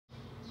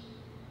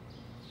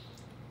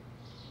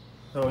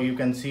So you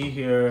can see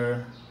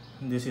here,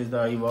 this is the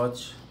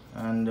iWatch,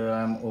 and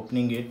I'm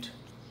opening it.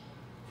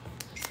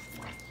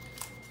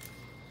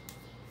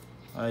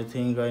 I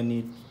think I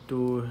need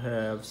to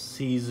have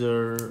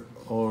scissor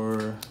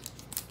or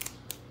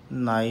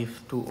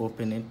knife to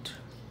open it,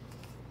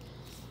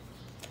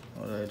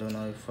 or I don't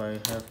know if I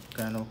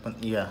can open.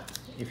 Yeah,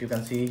 if you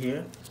can see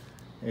here,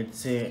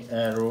 it's a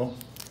arrow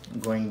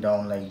going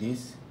down like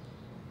this.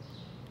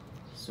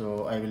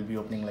 So I will be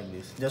opening like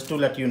this. Just to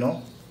let you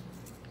know,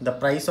 the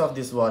price of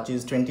this watch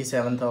is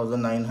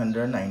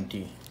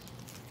 27,990.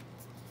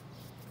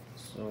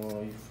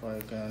 So if I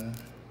can,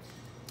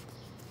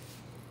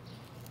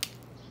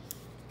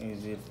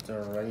 is it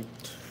the right?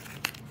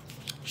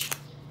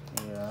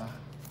 Yeah.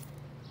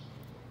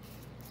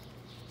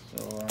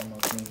 So I'm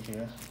opening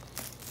here.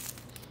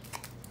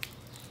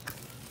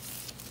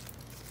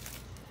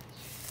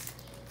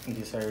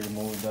 This I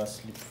remove the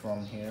slip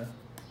from here.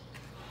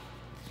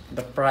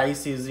 The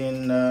price is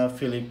in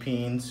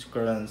Philippines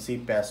currency,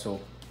 peso.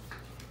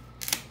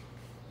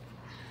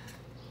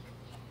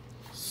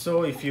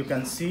 So if you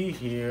can see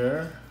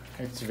here,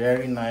 it's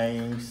very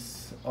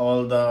nice.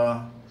 All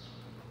the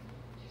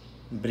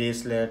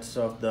bracelets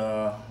of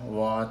the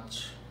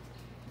watch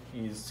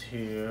is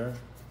here.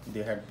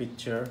 They had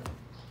picture.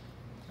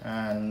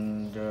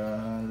 And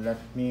let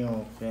me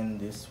open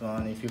this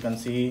one. If you can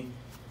see,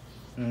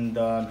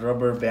 the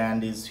rubber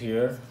band is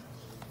here.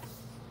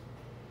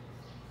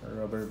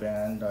 Rubber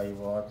band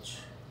iWatch,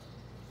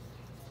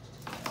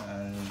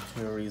 and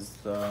here is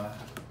the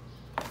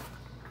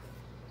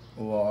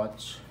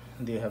watch.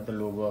 They have the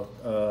logo,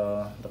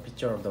 the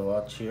picture of the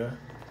watch here.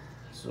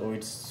 So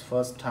it's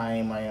first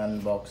time I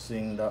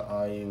unboxing the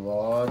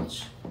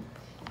iWatch,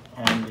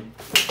 and